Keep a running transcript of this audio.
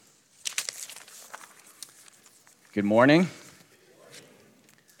Good morning.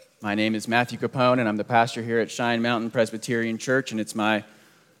 My name is Matthew Capone, and I'm the pastor here at Cheyenne Mountain Presbyterian Church, and it's my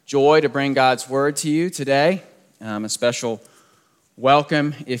joy to bring God's Word to you today. A special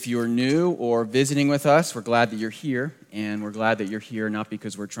welcome if you're new or visiting with us. We're glad that you're here, and we're glad that you're here not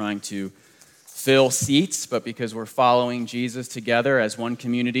because we're trying to fill seats, but because we're following Jesus together as one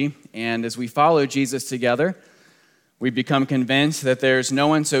community. And as we follow Jesus together, we've become convinced that there's no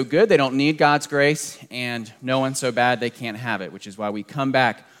one so good they don't need God's grace, and no one so bad they can't have it, which is why we come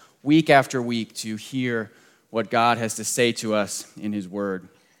back week after week to hear what God has to say to us in His Word.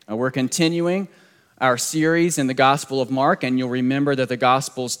 We're continuing our series in the Gospel of Mark, and you'll remember that the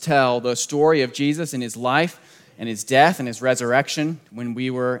Gospels tell the story of Jesus and His life and His death and His resurrection. When we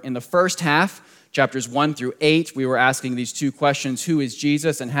were in the first half, chapters 1 through 8, we were asking these two questions: who is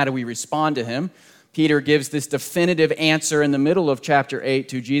Jesus and how do we respond to Him? Peter gives this definitive answer in the middle of chapter 8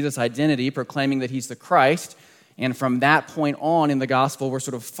 to Jesus' identity, proclaiming that He's the Christ. And from that point on in the gospel, we're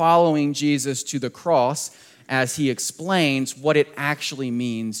sort of following Jesus to the cross as He explains what it actually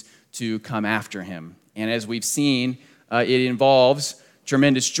means to come after Him. And as we've seen, it involves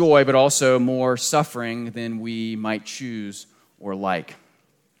tremendous joy, but also more suffering than we might choose or like.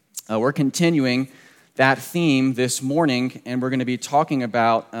 We're continuing that theme this morning, and we're going to be talking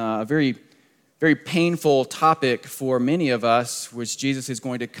about a very painful topic for many of us, which Jesus is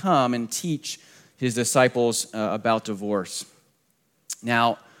going to come and teach His disciples about divorce.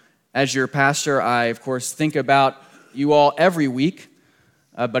 Now, as your pastor, I, of course, think about you all every week,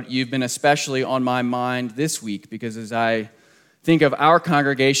 but you've been especially on my mind this week, because as I think of our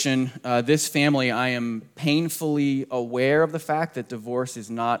congregation, this family, I am painfully aware of the fact that divorce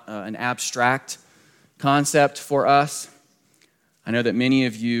is not an abstract concept for us. I know that many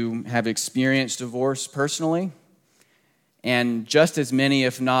of you have experienced divorce personally, and just as many,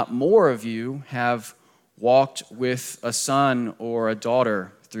 if not more of you, have walked with a son or a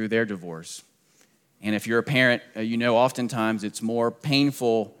daughter through their divorce. And if you're a parent, you know oftentimes it's more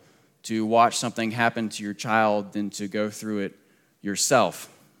painful to watch something happen to your child than to go through it yourself.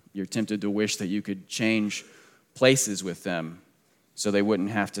 You're tempted to wish that you could change places with them so they wouldn't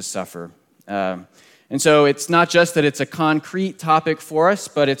have to suffer. And so it's not just that it's a concrete topic for us,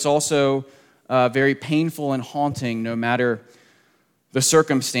 but it's also very painful and haunting no matter the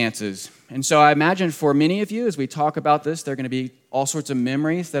circumstances. And so I imagine for many of you, as we talk about this, there are going to be all sorts of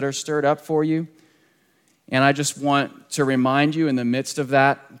memories that are stirred up for you. And I just want to remind you in the midst of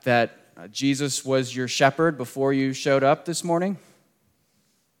that Jesus was your shepherd before you showed up this morning.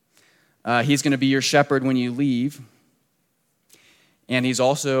 He's going to be your shepherd when you leave. And He's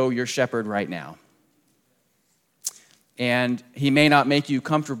also your shepherd right now. And He may not make you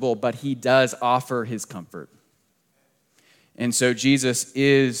comfortable, but He does offer His comfort. And so Jesus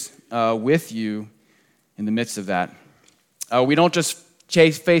is with you in the midst of that. We don't just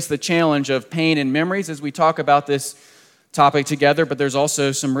face the challenge of pain and memories as we talk about this topic together, but there's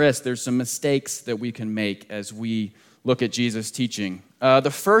also some risk. There's some mistakes that we can make as we look at Jesus' teaching.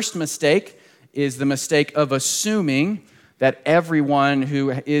 The first mistake is the mistake of assuming that everyone who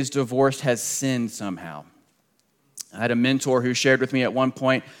is divorced has sinned somehow. I had a mentor who shared with me at one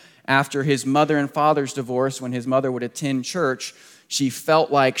point, after his mother and father's divorce, when his mother would attend church, she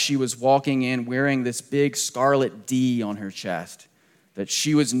felt like she was walking in wearing this big scarlet D on her chest, that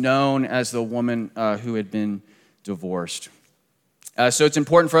she was known as the woman who had been divorced. So it's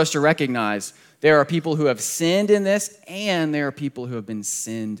important for us to recognize there are people who have sinned in this, and there are people who have been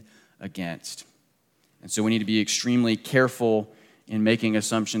sinned against. And so we need to be extremely careful in making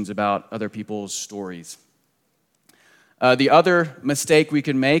assumptions about other people's stories. The other mistake we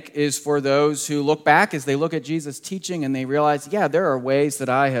can make is for those who look back as they look at Jesus' teaching and they realize, yeah, there are ways that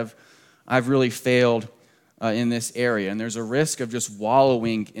I've really failed in this area. And there's a risk of just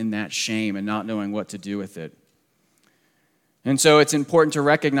wallowing in that shame and not knowing what to do with it. And so it's important to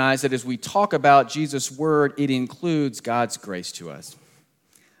recognize that as we talk about Jesus' word, it includes God's grace to us.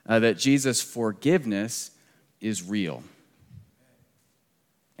 That Jesus' forgiveness is real.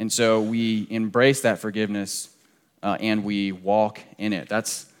 And so we embrace that forgiveness and we walk in it.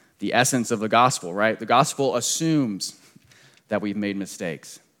 That's the essence of the gospel, right? The gospel assumes that we've made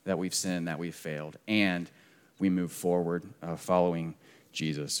mistakes, that we've sinned, that we've failed, and we move forward following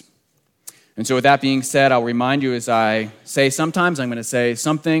Jesus. And so with that being said, I'll remind you as I say sometimes, I'm going to say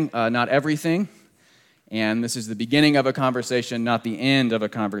something, not everything. And this is the beginning of a conversation, not the end of a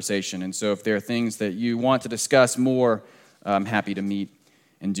conversation. And so if there are things that you want to discuss more, I'm happy to meet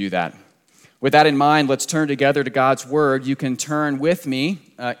and do that. With that in mind, let's turn together to God's Word. You can turn with me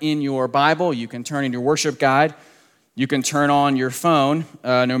in your Bible. You can turn in your worship guide. You can turn on your phone.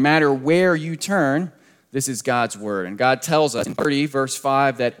 No matter where you turn, This is God's word. And God tells us in 30, verse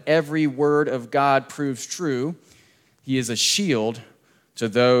 5, that every word of God proves true. He is a shield to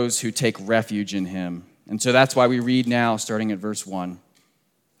those who take refuge in him. And so that's why we read now, starting at verse 1.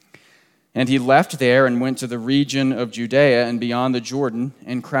 And he left there and went to the region of Judea and beyond the Jordan,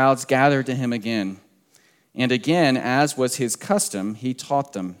 and crowds gathered to him again. And again, as was his custom, he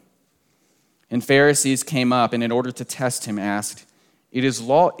taught them. And Pharisees came up, and in order to test him, asked, Is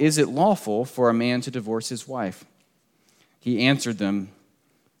it lawful for a man to divorce his wife? He answered them,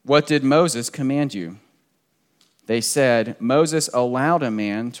 What did Moses command you? They said, Moses allowed a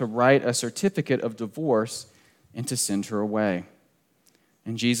man to write a certificate of divorce and to send her away.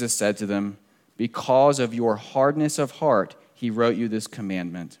 And Jesus said to them, Because of your hardness of heart, he wrote you this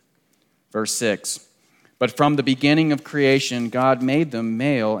commandment. Verse 6, But from the beginning of creation, God made them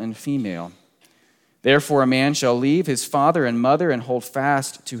male and female. Therefore a man shall leave his father and mother and hold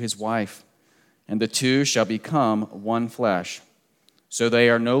fast to his wife, and the two shall become one flesh. So they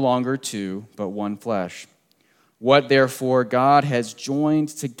are no longer two, but one flesh. What therefore God has joined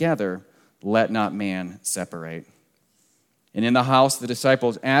together, let not man separate. And in the house the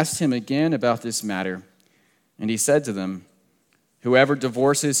disciples asked him again about this matter, and he said to them, Whoever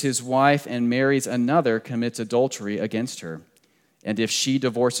divorces his wife and marries another commits adultery against her. And if she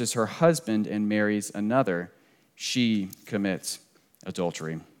divorces her husband and marries another, she commits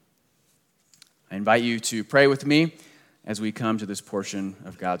adultery. I invite you to pray with me as we come to this portion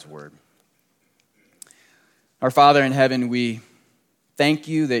of God's word. Our Father in heaven, we thank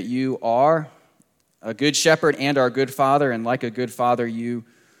you that you are a good shepherd and our good father, and like a good father, you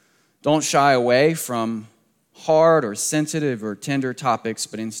don't shy away from hard or sensitive or tender topics,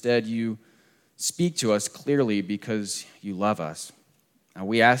 but instead you speak to us clearly because you love us. Now,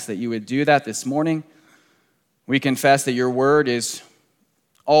 we ask that you would do that this morning. We confess that your word is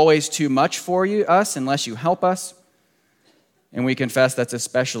always too much for us unless you help us. And we confess that's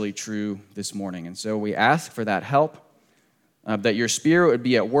especially true this morning. And so we ask for that help, that your Spirit would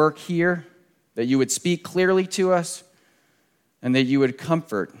be at work here, that you would speak clearly to us, and that you would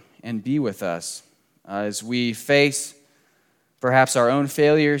comfort and be with us as we face perhaps our own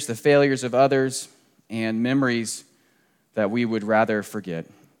failures, the failures of others, and memories that we would rather forget.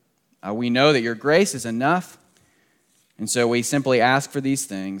 We know that your grace is enough, and so we simply ask for these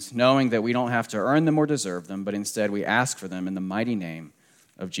things, knowing that we don't have to earn them or deserve them, but instead we ask for them in the mighty name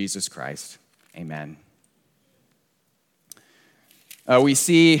of Jesus Christ. Amen. We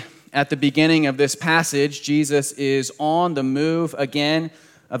see at the beginning of this passage, Jesus is on the move again.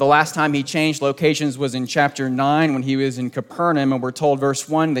 The last time he changed locations was in chapter 9 when he was in Capernaum, and we're told, verse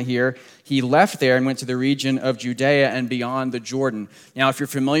 1 to here, he left there and went to the region of Judea and beyond the Jordan. Now, if you're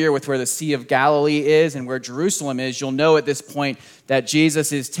familiar with where the Sea of Galilee is and where Jerusalem is, you'll know at this point that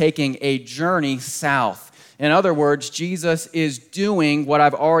Jesus is taking a journey south. In other words, Jesus is doing what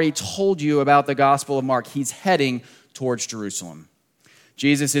I've already told you about the Gospel of Mark. He's heading towards Jerusalem.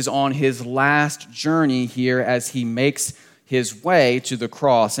 Jesus is on his last journey here as he makes his way to the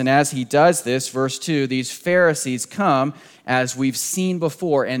cross. And as he does this, verse 2, these Pharisees come, as we've seen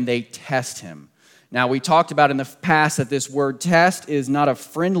before, and they test him. Now, we talked about in the past that this word test is not a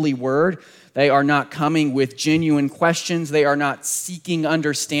friendly word. They are not coming with genuine questions. They are not seeking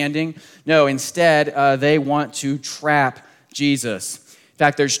understanding. No, instead, they want to trap Jesus. In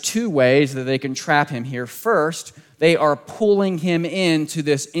fact, there's two ways that they can trap him here. First, they are pulling him into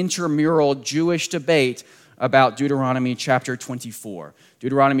this intramural Jewish debate about Deuteronomy chapter 24.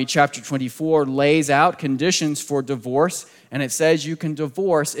 Deuteronomy chapter 24 lays out conditions for divorce, and it says you can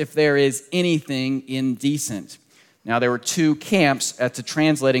divorce if there is anything indecent. Now, there were two camps to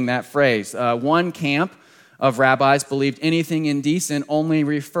translating that phrase. One camp of rabbis believed anything indecent only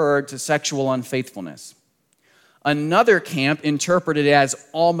referred to sexual unfaithfulness. Another camp interpreted it as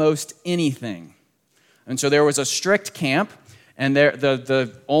almost anything. And so there was a strict camp, and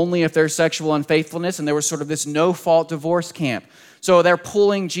the only if there's sexual unfaithfulness, and there was sort of this no-fault divorce camp. So they're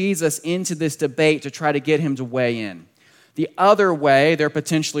pulling Jesus into this debate to try to get him to weigh in. The other way they're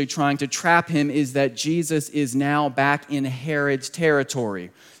potentially trying to trap him is that Jesus is now back in Herod's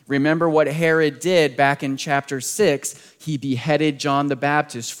territory. Remember what Herod did back in chapter 6. He beheaded John the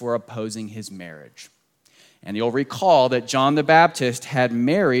Baptist for opposing his marriage. And you'll recall that John the Baptist had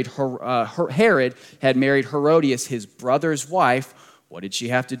married, Herod had married Herodias, his brother's wife. What did she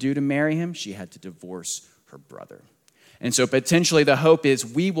have to do to marry him? She had to divorce her brother. And so potentially the hope is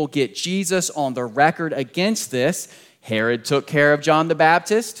we will get Jesus on the record against this. Herod took care of John the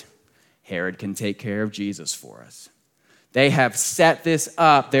Baptist. Herod can take care of Jesus for us. They have set this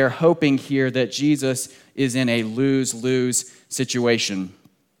up. They're hoping here that Jesus is in a lose-lose situation.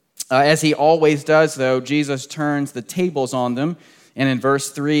 As he always does, though, Jesus turns the tables on them. And in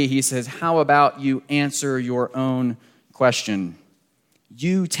verse 3, he says, how about you answer your own question?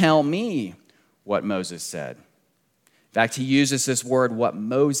 You tell me what Moses said. In fact, he uses this word, what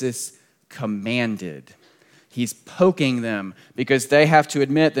Moses commanded. He's poking them because they have to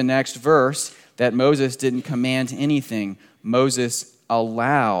admit the next verse that Moses didn't command anything. Moses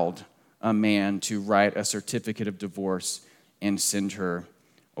allowed a man to write a certificate of divorce and send her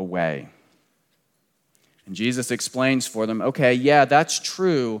away. And Jesus explains for them, okay, yeah, that's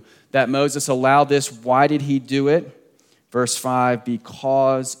true that Moses allowed this. Why did he do it? Verse 5,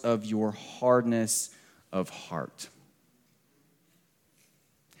 because of your hardness of heart.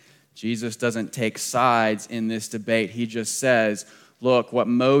 Jesus doesn't take sides in this debate. He just says, look, what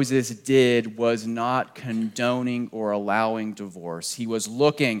Moses did was not condoning or allowing divorce. He was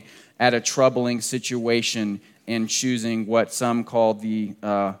looking at a troubling situation and choosing what some call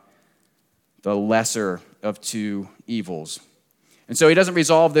the lesser of two evils. And so he doesn't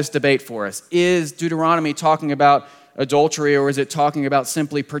resolve this debate for us. Is Deuteronomy talking about adultery, or is it talking about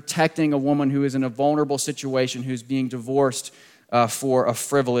simply protecting a woman who is in a vulnerable situation, who's being divorced for a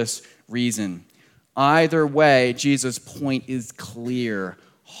frivolous reason? Either way, Jesus' point is clear.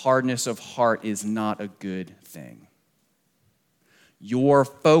 Hardness of heart is not a good thing. Your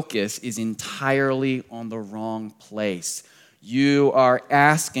focus is entirely on the wrong place. You are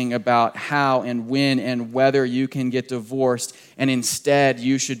asking about how and when and whether you can get divorced, and instead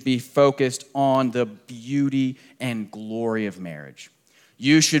you should be focused on the beauty and glory of marriage.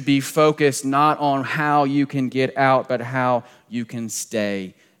 You should be focused not on how you can get out, but how you can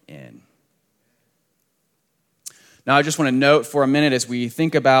stay in. Now, I just want to note for a minute as we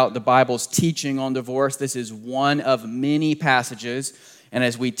think about the Bible's teaching on divorce, this is one of many passages. And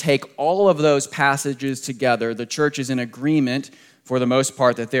as we take all of those passages together, the church is in agreement, for the most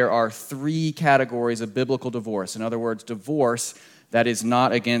part, that there are three categories of biblical divorce. In other words, divorce that is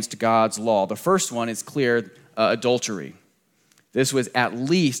not against God's law. The first one is clear, adultery. This was at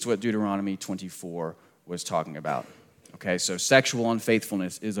least what Deuteronomy 24 was talking about. Okay, so sexual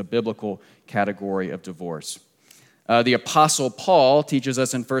unfaithfulness is a biblical category of divorce. The Apostle Paul teaches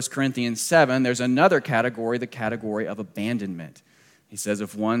us in 1 Corinthians 7, there's another category, the category of abandonment. He says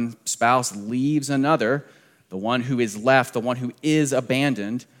if one spouse leaves another, the one who is left, the one who is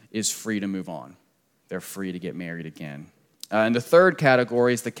abandoned, is free to move on. They're free to get married again. And the third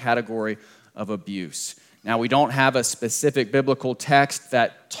category is the category of abuse. Now, we don't have a specific biblical text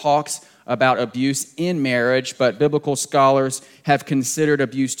that talks about abuse in marriage, but biblical scholars have considered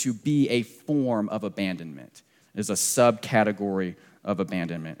abuse to be a form of abandonment. It is a subcategory of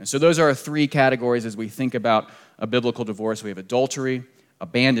abandonment. And so those are our three categories as we think about a biblical divorce. We have adultery,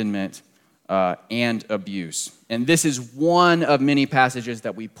 abandonment, and abuse. And this is one of many passages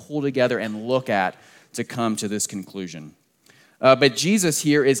that we pull together and look at to come to this conclusion. But Jesus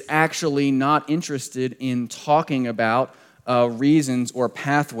here is actually not interested in talking about reasons or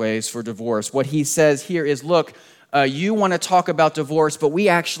pathways for divorce. What he says here is, look, you want to talk about divorce, but we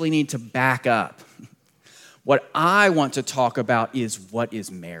actually need to back up. What I want to talk about is what is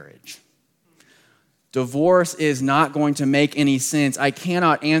marriage. Divorce is not going to make any sense. I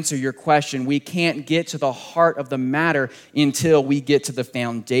cannot answer your question. We can't get to the heart of the matter until we get to the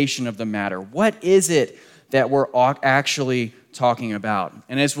foundation of the matter. What is it that we're actually talking about?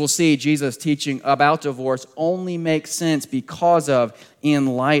 And as we'll see, Jesus' teaching about divorce only makes sense because of, in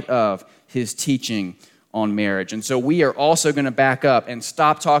light of, his teaching on marriage. And so we are also going to back up and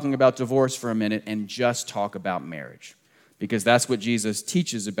stop talking about divorce for a minute and just talk about marriage, because that's what Jesus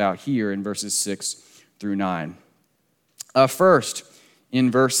teaches about here in verses 6 through 9. First,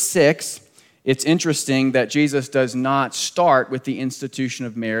 in verse 6, it's interesting that Jesus does not start with the institution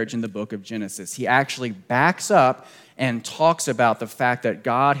of marriage in the book of Genesis. He actually backs up and talks about the fact that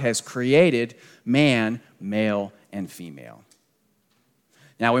God has created man, male, and female.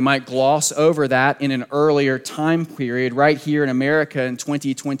 Now, we might gloss over that in an earlier time period. Right here in America in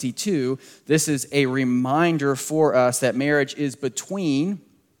 2022, this is a reminder for us that marriage is between,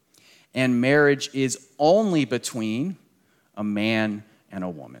 and marriage is only between, a man and a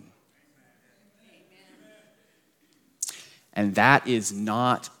woman. And that is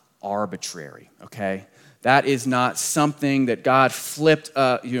not arbitrary, okay? That is not something that God flipped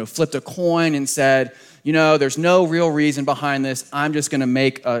a coin and said, there's no real reason behind this. I'm just going to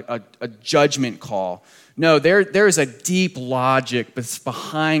make a judgment call. No, there is a deep logic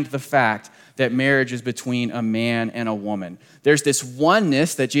behind the fact that marriage is between a man and a woman. There's this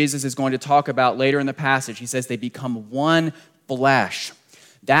oneness that Jesus is going to talk about later in the passage. He says they become one flesh.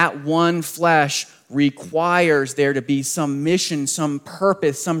 That one flesh requires there to be some mission, some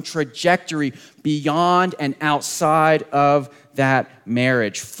purpose, some trajectory beyond and outside of that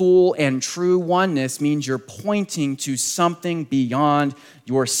marriage. Full and true oneness means you're pointing to something beyond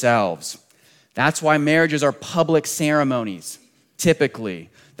yourselves. That's why marriages are public ceremonies, typically.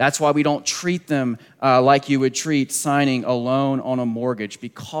 That's why we don't treat them like you would treat signing a loan on a mortgage,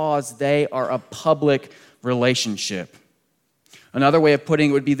 because they are a public relationship. Another way of putting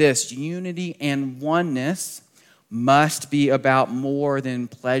it would be this: unity and oneness must be about more than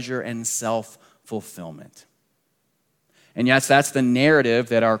pleasure and self-fulfillment. And yes, that's the narrative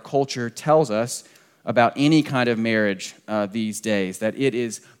that our culture tells us about any kind of marriage these days, that it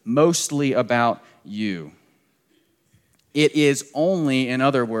is mostly about you. It is only, in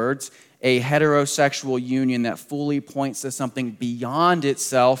other words, a heterosexual union that fully points to something beyond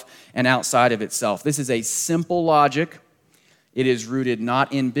itself and outside of itself. This is a simple logic. It is rooted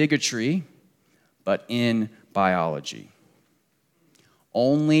not in bigotry, but in biology.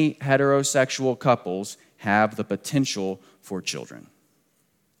 Only heterosexual couples have the potential for children.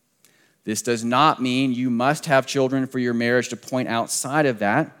 This does not mean you must have children for your marriage to point outside of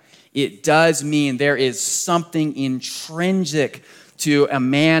that. It does mean there is something intrinsic to a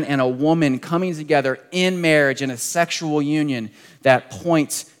man and a woman coming together in marriage in a sexual union that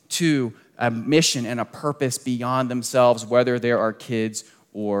points to a mission and a purpose beyond themselves, whether there are kids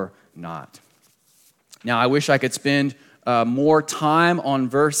or not. Now, I wish I could spend more time on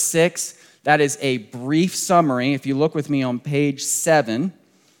verse 6. That is a brief summary. If you look with me on page 7,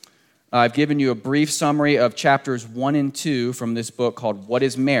 I've given you a brief summary of chapters 1 and 2 from this book called What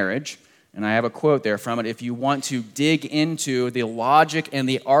is Marriage? And I have a quote there from it. If you want to dig into the logic and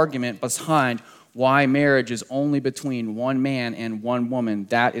the argument behind why marriage is only between one man and one woman,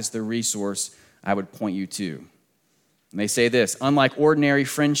 that is the resource I would point you to. And they say this: unlike ordinary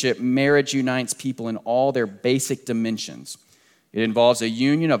friendship, marriage unites people in all their basic dimensions. It involves a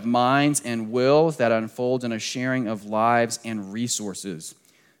union of minds and wills that unfolds in a sharing of lives and resources.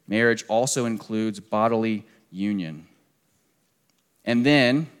 Marriage also includes bodily union. And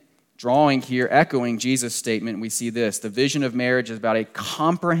then, drawing here, echoing Jesus' statement, we see this: the vision of marriage is about a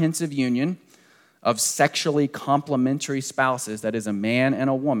comprehensive union of sexually complementary spouses, that is, a man and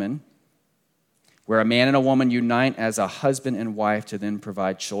a woman, where a man and a woman unite as a husband and wife to then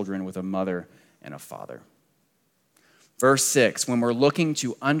provide children with a mother and a father. Verse 6, when we're looking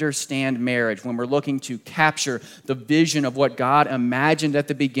to understand marriage, when we're looking to capture the vision of what God imagined at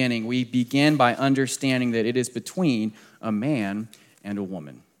the beginning, we begin by understanding that it is between a man and a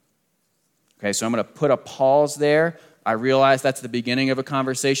woman. Okay, so I'm going to put a pause there. I realize that's the beginning of a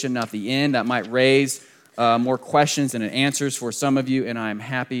conversation, not the end. That might raise more questions than it answers for some of you, and I'm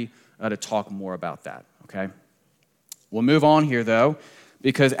happy to talk more about that, okay? We'll move on here, though,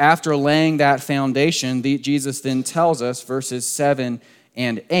 because after laying that foundation, Jesus then tells us, verses 7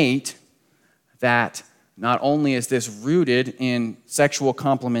 and 8, that not only is this rooted in sexual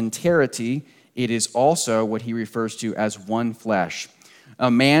complementarity, it is also what he refers to as one flesh.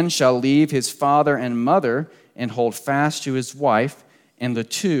 A man shall leave his father and mother and hold fast to his wife, and the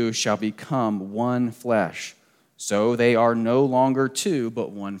two shall become one flesh. So they are no longer two,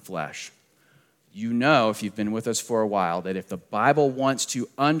 but one flesh. You know, if you've been with us for a while, that if the Bible wants to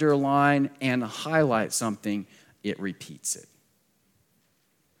underline and highlight something, it repeats it.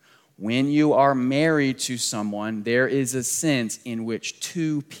 When you are married to someone, there is a sense in which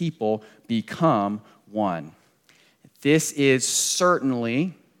two people become one. This is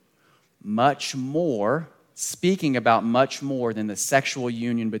certainly much more, speaking about much more than the sexual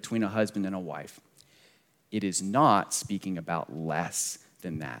union between a husband and a wife. It is not speaking about less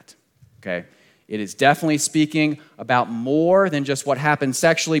than that, okay? It is definitely speaking about more than just what happens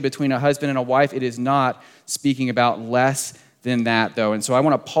sexually between a husband and a wife. It is not speaking about less than that, though. And so I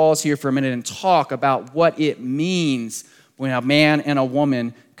want to pause here for a minute and talk about what it means when a man and a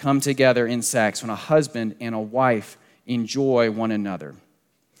woman come together in sex, when a husband and a wife enjoy one another.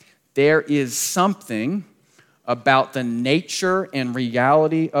 There is something about the nature and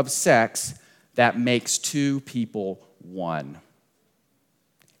reality of sex that makes two people one.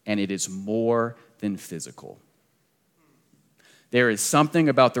 And it is more than physical. There is something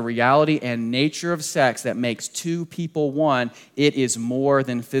about the reality and nature of sex that makes two people one. It is more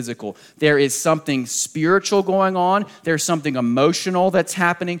than physical. There is something spiritual going on. There's something emotional that's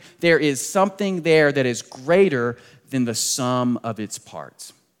happening. There is something there that is greater than the sum of its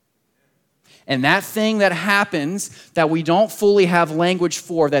parts. And that thing that happens that we don't fully have language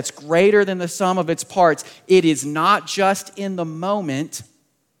for, that's greater than the sum of its parts, it is not just in the moment,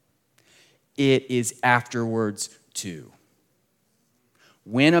 it is afterwards too.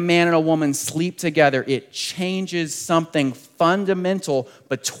 When a man and a woman sleep together, it changes something fundamental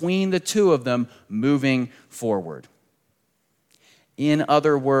between the two of them moving forward. In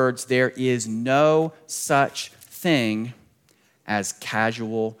other words, there is no such thing as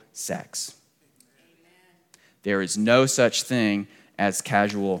casual sex. There is no such thing as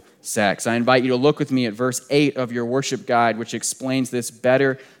casual sex. I invite you to look with me at verse 8 of your worship guide, which explains this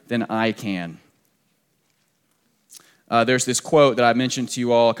better than I can. There's this quote that I mentioned to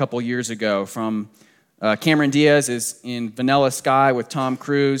you all a couple years ago from Cameron Diaz is in Vanilla Sky with Tom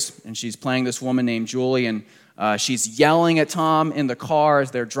Cruise, and she's playing this woman named Julie, and she's yelling at Tom in the car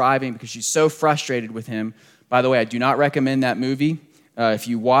as they're driving because she's so frustrated with him. By the way, I do not recommend that movie. If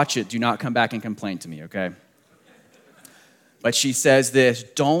you watch it, do not come back and complain to me, okay? But she says this,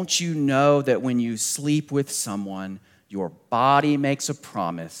 "Don't you know that when you sleep with someone, your body makes a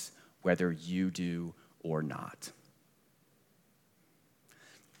promise whether you do or not?"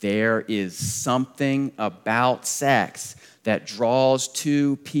 There is something about sex that draws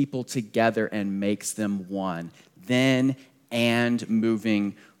two people together and makes them one, then and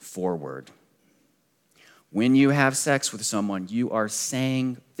moving forward. When you have sex with someone, you are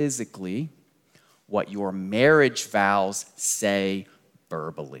saying physically what your marriage vows say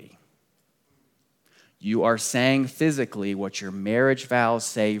verbally. You are saying physically what your marriage vows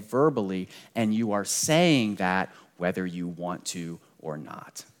say verbally, and you are saying that whether you want to or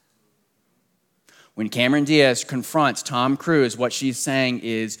not. When Cameron Diaz confronts Tom Cruise, what she's saying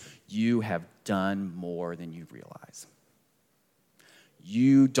is, you have done more than you realize.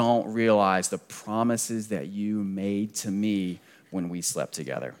 You don't realize the promises that you made to me when we slept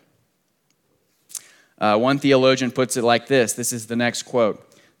together. One theologian puts it like this. This is the next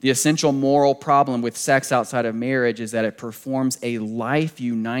quote. "The essential moral problem with sex outside of marriage is that it performs a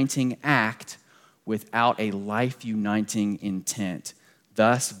life-uniting act without a life-uniting intent,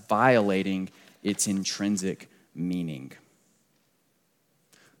 thus violating its intrinsic meaning."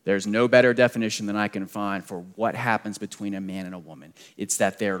 There's no better definition than I can find for what happens between a man and a woman. It's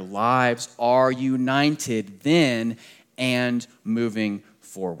that their lives are united then and moving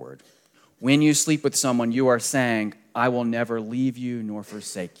forward. When you sleep with someone, you are saying, "I will never leave you nor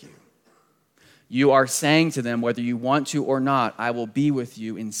forsake you." You are saying to them, whether you want to or not, "I will be with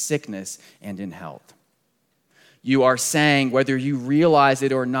you in sickness and in health." You are saying, whether you realize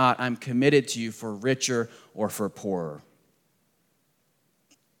it or not, "I'm committed to you for richer or for poorer."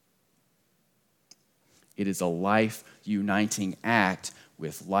 It is a life-uniting act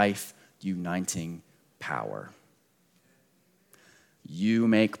with life-uniting power. You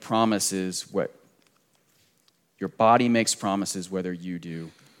make promises, your body makes promises whether you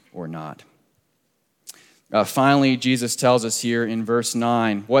do or not. Finally, Jesus tells us here in verse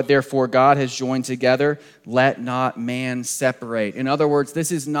 9, "What therefore God has joined together, let not man separate." In other words,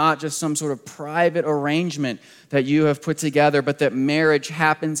 this is not just some sort of private arrangement that you have put together, but that marriage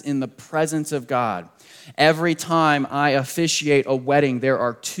happens in the presence of God. Every time I officiate a wedding, there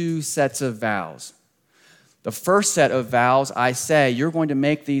are two sets of vows. The first set of vows, I say, you're going to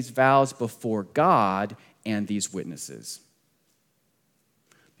make these vows before God and these witnesses.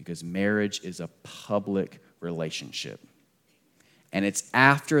 Because marriage is a public relationship. And it's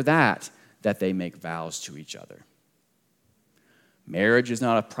after that that they make vows to each other. Marriage is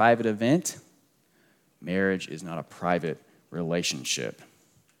not a private event. Marriage is not a private relationship.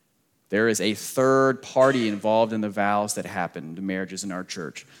 There is a third party involved in the vows that happen to marriages in our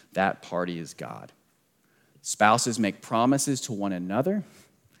church. That party is God. Spouses make promises to one another.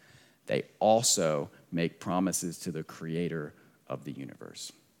 They also make promises to the creator of the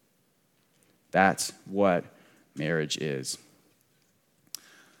universe. That's what marriage is.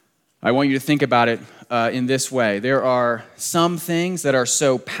 I want you to think about it in this way. There are some things that are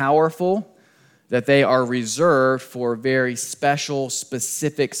so powerful that they are reserved for very special,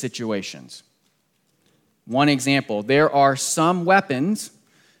 specific situations. One example, there are some weapons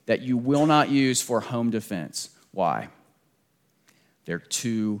that you will not use for home defense. Why? They're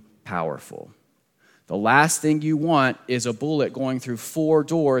too powerful. The last thing you want is a bullet going through 4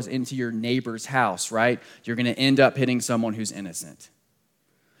 doors into your neighbor's house, right? You're going to end up hitting someone who's innocent.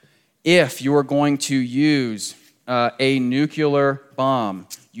 If you are going to use a nuclear bomb,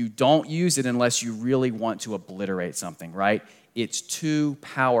 you don't use it unless you really want to obliterate something, right? It's too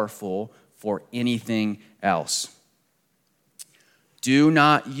powerful for anything else. Do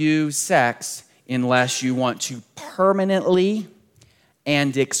not use sex unless you want to permanently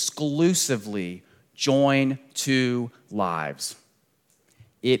and exclusively join 2 lives.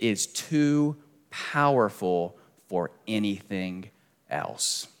 It is too powerful for anything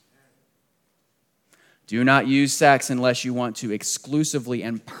else. Do not use sex unless you want to exclusively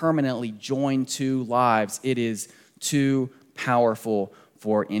and permanently join two lives. It is too powerful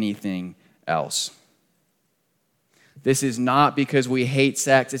for anything else. This is not because we hate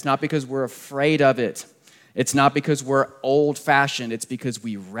sex. It's not because we're afraid of it. It's not because we're old-fashioned. It's because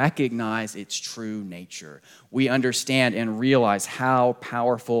we recognize its true nature. We understand and realize how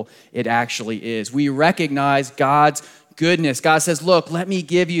powerful it actually is. We recognize God's goodness. God says, look, let me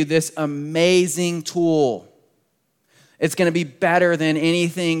give you this amazing tool. It's going to be better than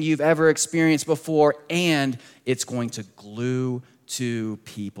anything you've ever experienced before, and it's going to glue two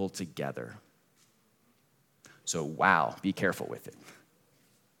people together. So, wow, be careful with it.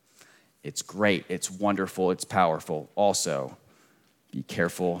 It's great, it's wonderful, it's powerful. Also, be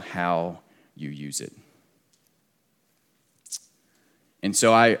careful how you use it. And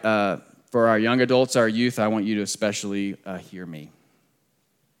so for our young adults, our youth, I want you to especially hear me.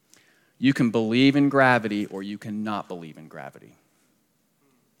 You can believe in gravity or you cannot believe in gravity.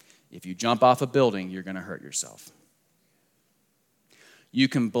 If you jump off a building, you're going to hurt yourself. You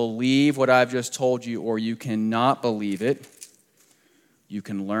can believe what I've just told you or you cannot believe it. You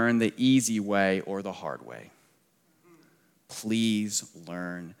can learn the easy way or the hard way. Please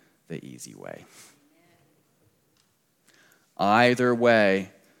learn the easy way. Either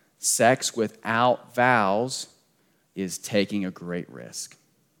way, sex without vows is taking a great risk.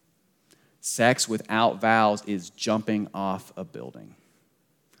 Sex without vows is jumping off a building.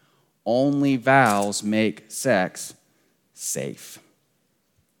 Only vows make sex safe.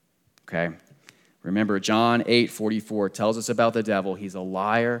 Okay? Remember, John 8:44 tells us about the devil. He's a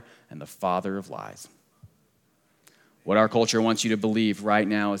liar and the father of lies. What our culture wants you to believe right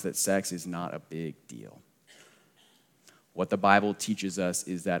now is that sex is not a big deal. What the Bible teaches us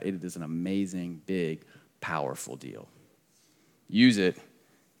is that it is an amazing, big, powerful deal. Use it.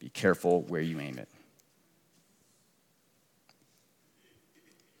 Be careful where you aim it.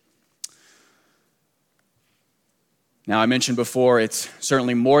 Now, I mentioned before, it's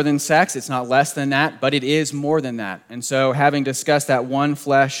certainly more than sex. It's not less than that, but it is more than that. And so having discussed that one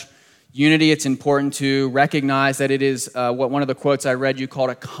flesh unity, it's important to recognize that it is what one of the quotes I read you called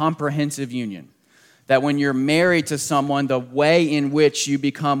a comprehensive union. That when you're married to someone, the way in which you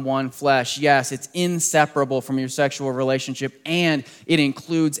become one flesh, yes, it's inseparable from your sexual relationship, and it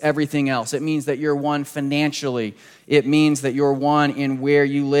includes everything else. It means that you're one financially. It means that you're one in where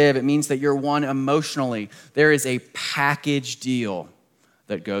you live. It means that you're one emotionally. There is a package deal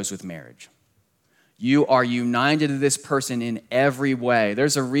that goes with marriage. You are united to this person in every way.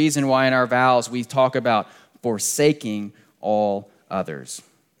 There's a reason why in our vows we talk about forsaking all others.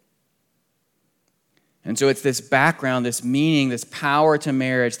 And so it's this background, this meaning, this power to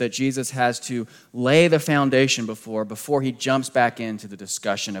marriage that Jesus has to lay the foundation before he jumps back into the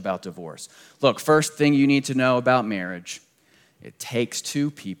discussion about divorce. Look, first thing you need to know about marriage, it takes two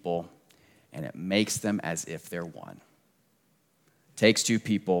people and it makes them as if they're one. It takes two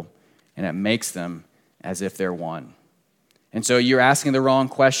people and it makes them as if they're one. And so you're asking the wrong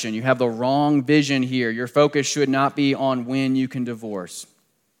question. You have the wrong vision here. Your focus should not be on when you can divorce.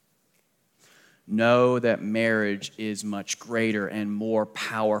 Know that marriage is much greater and more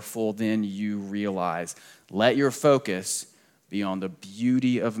powerful than you realize. Let your focus be on the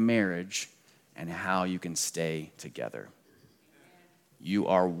beauty of marriage and how you can stay together. You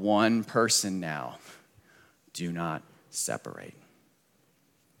are one person now. Do not separate.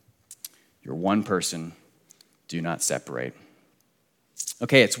 You're one person. Do not separate.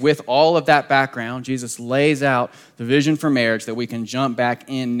 Okay, it's with all of that background, Jesus lays out the vision for marriage that we can jump back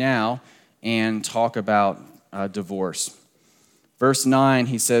in now and talk about divorce. Verse 9,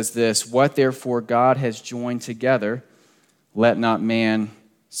 he says this, "What therefore God has joined together, let not man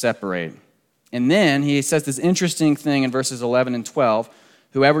separate." And then he says this interesting thing in verses 11 and 12,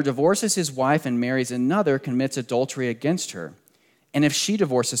 "Whoever divorces his wife and marries another commits adultery against her. And if she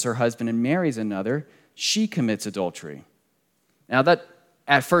divorces her husband and marries another, she commits adultery." Now that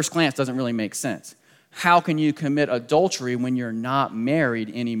at first glance doesn't really make sense. How can you commit adultery when you're not married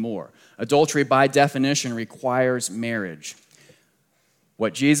anymore? Adultery, by definition, requires marriage.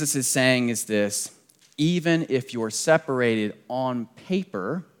 What Jesus is saying is this: even if you're separated on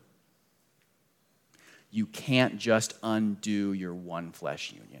paper, you can't just undo your one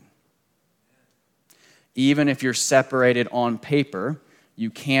flesh union. Even if you're separated on paper,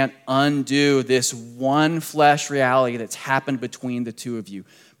 you can't undo this one flesh reality that's happened between the two of you.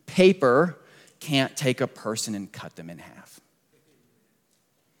 Paper can't take a person and cut them in half.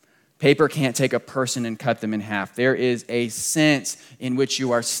 Paper can't take a person and cut them in half. There is a sense in which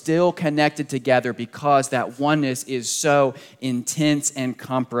you are still connected together because that oneness is so intense and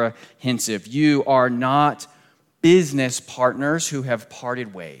comprehensive. You are not business partners who have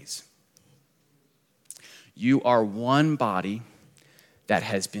parted ways. You are one body that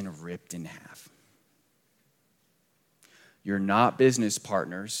has been ripped in half. You're not business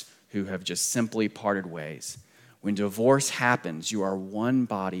partners who have just simply parted ways. When divorce happens, you are one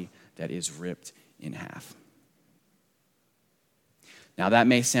body that is ripped in half. Now, that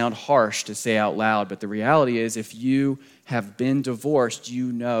may sound harsh to say out loud, but the reality is if you have been divorced,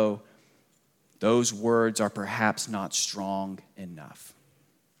 you know those words are perhaps not strong enough.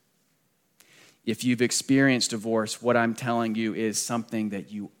 If you've experienced divorce, what I'm telling you is something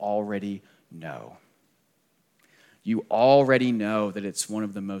that you already know. You already know that it's one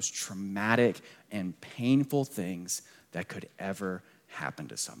of the most traumatic and painful things that could ever happen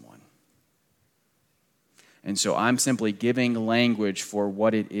to someone. And so I'm simply giving language for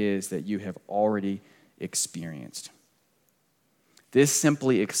what it is that you have already experienced. This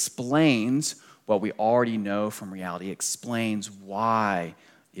simply explains what we already know from reality. It explains why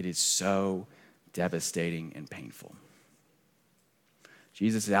it is so devastating and painful.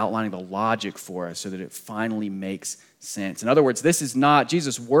 Jesus is outlining the logic for us so that it finally makes sense. In other words,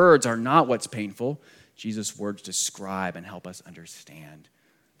 Jesus' words are not what's painful. Jesus' words describe and help us understand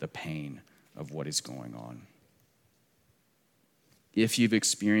the pain of what is going on. If you've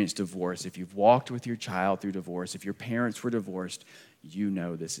experienced divorce, if you've walked with your child through divorce, if your parents were divorced, you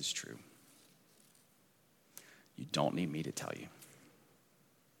know this is true. You don't need me to tell you.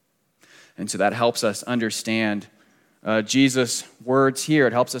 And so that helps us understand Jesus' words here.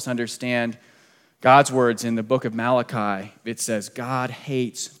 It helps us understand God's words in the book of Malachi. It says, God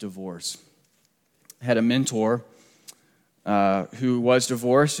hates divorce. I had a mentor who was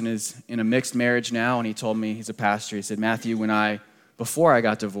divorced and is in a mixed marriage now, and he told me, he's a pastor, he said, Matthew, before I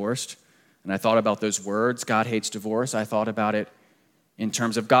got divorced, and I thought about those words, God hates divorce, I thought about it in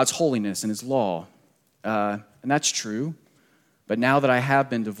terms of God's holiness and his law. And that's true. But now that I have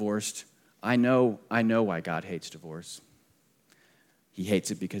been divorced, I know why God hates divorce. He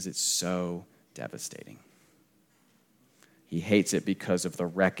hates it because it's so devastating. He hates it because of the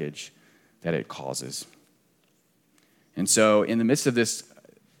wreckage that it causes. And so in the midst of this,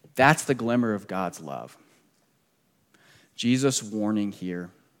 that's the glimmer of God's love. Jesus' warning here,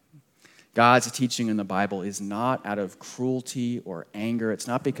 God's teaching in the Bible is not out of cruelty or anger. It's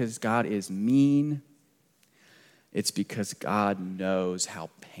not because God is mean. It's because God knows how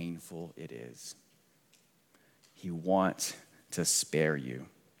painful it is. He wants to spare you.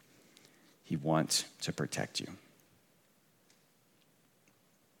 He wants to protect you.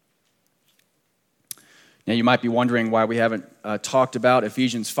 Now, you might be wondering why we haven't talked about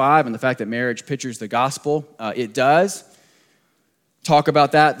Ephesians 5 and the fact that marriage pictures the gospel. It does. Talk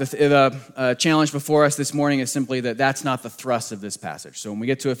about that. The challenge before us this morning is simply that that's not the thrust of this passage. So when we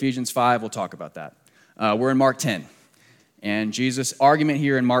get to Ephesians 5, we'll talk about that. We're in Mark 10. And Jesus' argument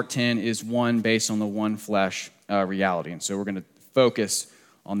here in Mark 10 is one based on the one flesh reality. And so we're going to focus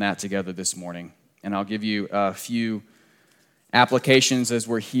on that together this morning. And I'll give you a few applications as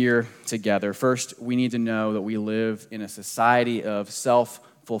we're here together. First, we need to know that we live in a society of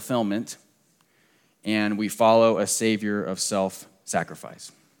self-fulfillment, and we follow a savior of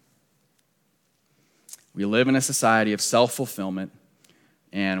self-sacrifice. We live in a society of self-fulfillment,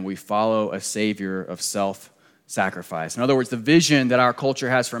 and we follow a savior of self-sacrifice. In other words, the vision that our culture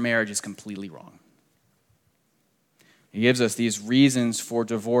has for marriage is completely wrong. He gives us these reasons for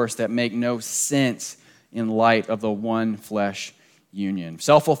divorce that make no sense in light of the one flesh union.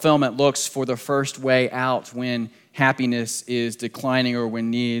 Self-fulfillment looks for the first way out when happiness is declining or when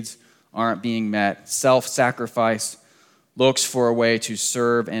needs aren't being met. Self-sacrifice looks for a way to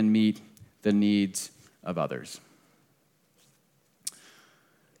serve and meet the needs of others.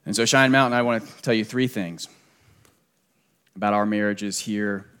 And so Shine Mountain, I want to tell you three things about our marriages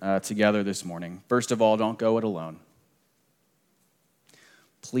here together this morning. First of all, don't go it alone.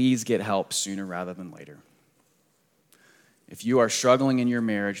 Please get help sooner rather than later. If you are struggling in your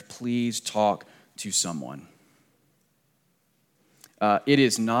marriage, please talk to someone. It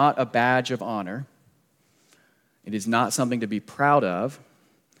is not a badge of honor. It is not something to be proud of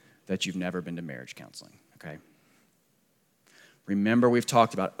that you've never been to marriage counseling, okay? Remember, we've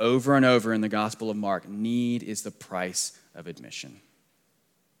talked about over and over in the Gospel of Mark, need is the price of admission.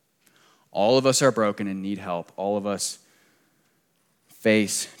 All of us are broken and need help. All of us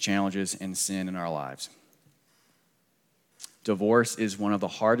face challenges and sin in our lives. Divorce is one of the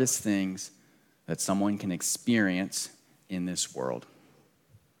hardest things that someone can experience in this world.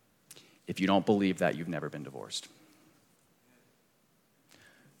 If you don't believe that, you've never been divorced.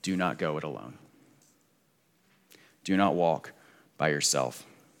 Do not go it alone. Do not walk by yourself.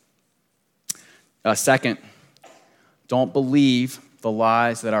 Second, don't believe the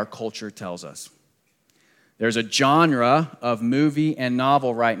lies that our culture tells us. There's a genre of movie and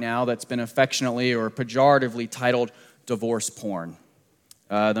novel right now that's been affectionately or pejoratively titled divorce porn.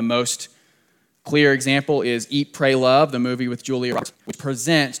 The most clear example is Eat, Pray, Love, the movie with Julia Roberts, which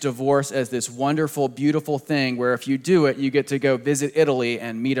presents divorce as this wonderful, beautiful thing where if you do it, you get to go visit Italy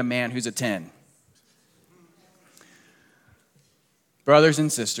and meet a man who's a 10. Brothers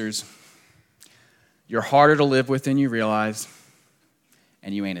and sisters, you're harder to live with than you realize,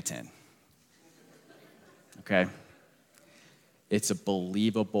 and you ain't a 10. Okay? It's a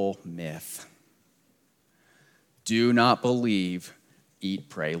believable myth. Do not believe Eat,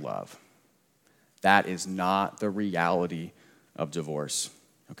 Pray, Love. That is not the reality of divorce,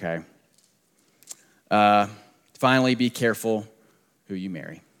 okay? Finally, be careful who you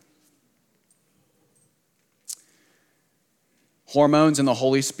marry. Hormones and the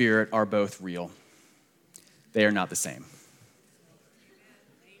Holy Spirit are both real. They are not the same.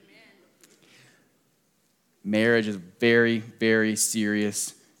 Marriage is a very, very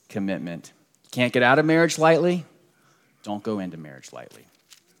serious commitment. You can't get out of marriage lightly. Don't go into marriage lightly.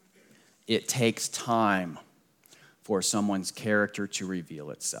 It takes time for someone's character to reveal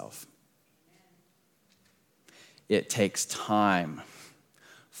itself. It takes time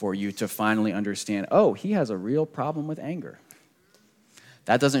for you to finally understand, oh, he has a real problem with anger.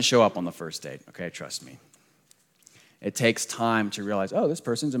 That doesn't show up on the first date, okay? Trust me. It takes time to realize, oh, this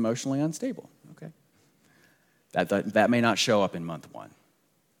person's emotionally unstable, okay? That may not show up in month one.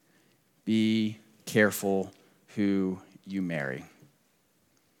 Be careful who you marry.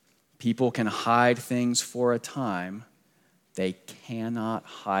 People can hide things for a time. They cannot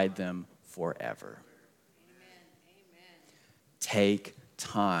hide them forever. Amen. Take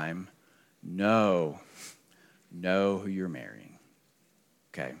time. Know who you're marrying.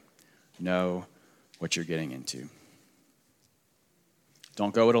 Okay? Know what you're getting into.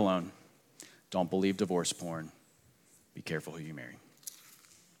 Don't go it alone. Don't believe divorce porn. Be careful who you marry.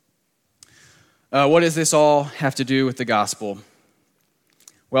 What does this all have to do with the gospel?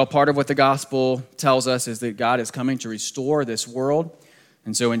 Well, part of what the gospel tells us is that God is coming to restore this world.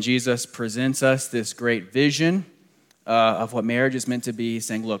 And so when Jesus presents us this great vision of what marriage is meant to be,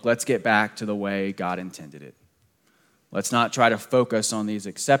 saying, look, let's get back to the way God intended it. Let's not try to focus on these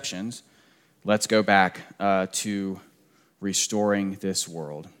exceptions. Let's go back to restoring this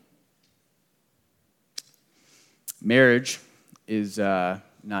world. Marriage is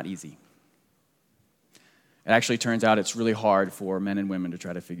not easy. It actually turns out it's really hard for men and women to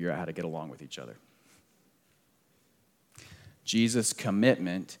try to figure out how to get along with each other. Jesus'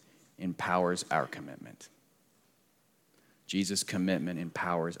 commitment empowers our commitment. Jesus' commitment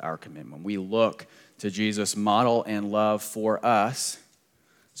empowers our commitment. We look to Jesus' model and love for us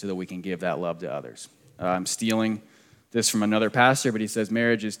so that we can give that love to others. I'm stealing this from another pastor, but he says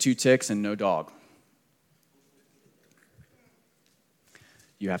marriage is 2 ticks and no dog.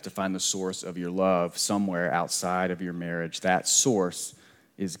 You have to find the source of your love somewhere outside of your marriage. That source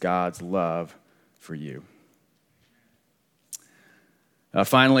is God's love for you.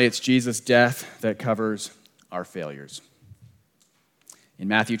 Finally, it's Jesus' death that covers our failures. In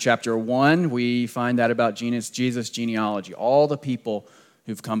Matthew chapter 1, we find out about Jesus' genealogy, all the people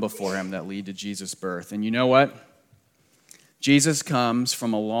who've come before him that lead to Jesus' birth. And you know what? Jesus comes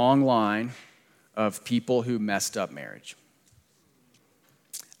from a long line of people who messed up marriage.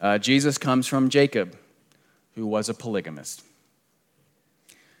 Jesus comes from Jacob, who was a polygamist.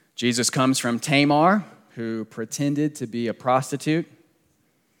 Jesus comes from Tamar, who pretended to be a prostitute.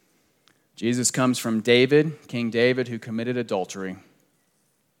 Jesus comes from David, King David, who committed adultery.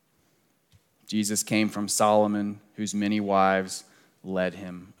 Jesus came from Solomon, whose many wives led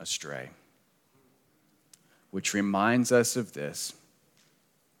him astray. Which reminds us of this.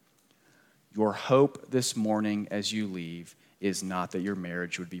 Your hope this morning as you leave is not that your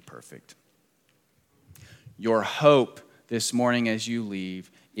marriage would be perfect. Your hope this morning as you leave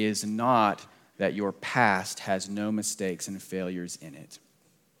is not that your past has no mistakes and failures in it.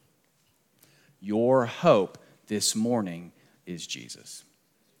 Your hope this morning is Jesus.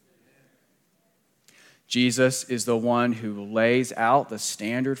 Jesus is the one who lays out the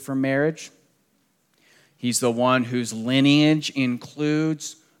standard for marriage. He's the one whose lineage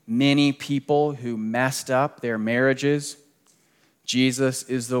includes many people who messed up their marriages. Jesus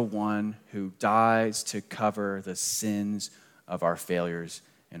is the one who dies to cover the sins of our failures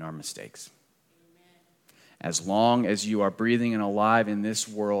and our mistakes. Amen. As long as you are breathing and alive in this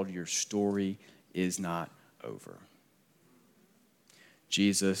world, your story is not over.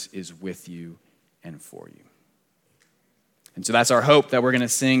 Jesus is with you and for you. And so that's our hope that we're going to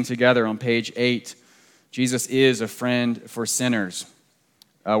sing together on page 8. Jesus is a friend for sinners.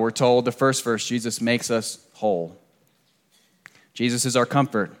 We're told the first verse, Jesus makes us whole. Jesus is our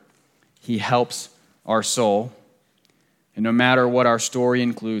comfort. He helps our soul. And no matter what our story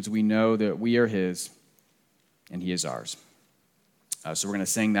includes, we know that we are his and he is ours. So we're going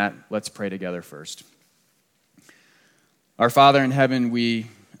to sing that. Let's pray together first. Our Father in heaven, we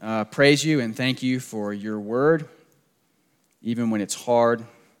praise you and thank you for your word, even when it's hard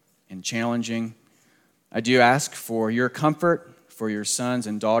and challenging. I do ask for your comfort for your sons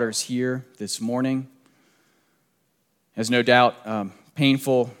and daughters here this morning. As no doubt,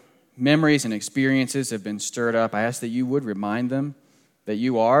 painful memories and experiences have been stirred up. I ask that you would remind them that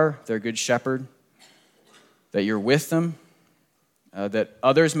you are their good shepherd, that you're with them, that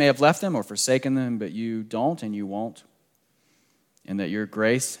others may have left them or forsaken them, but you don't and you won't, and that your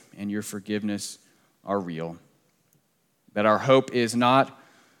grace and your forgiveness are real. That our hope is not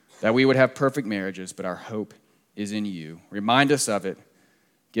that we would have perfect marriages, but our hope is in you. Remind us of it.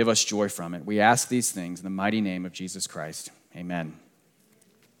 Give us joy from it. We ask these things in the mighty name of Jesus Christ. Amen.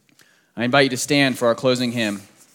 I invite you to stand for our closing hymn.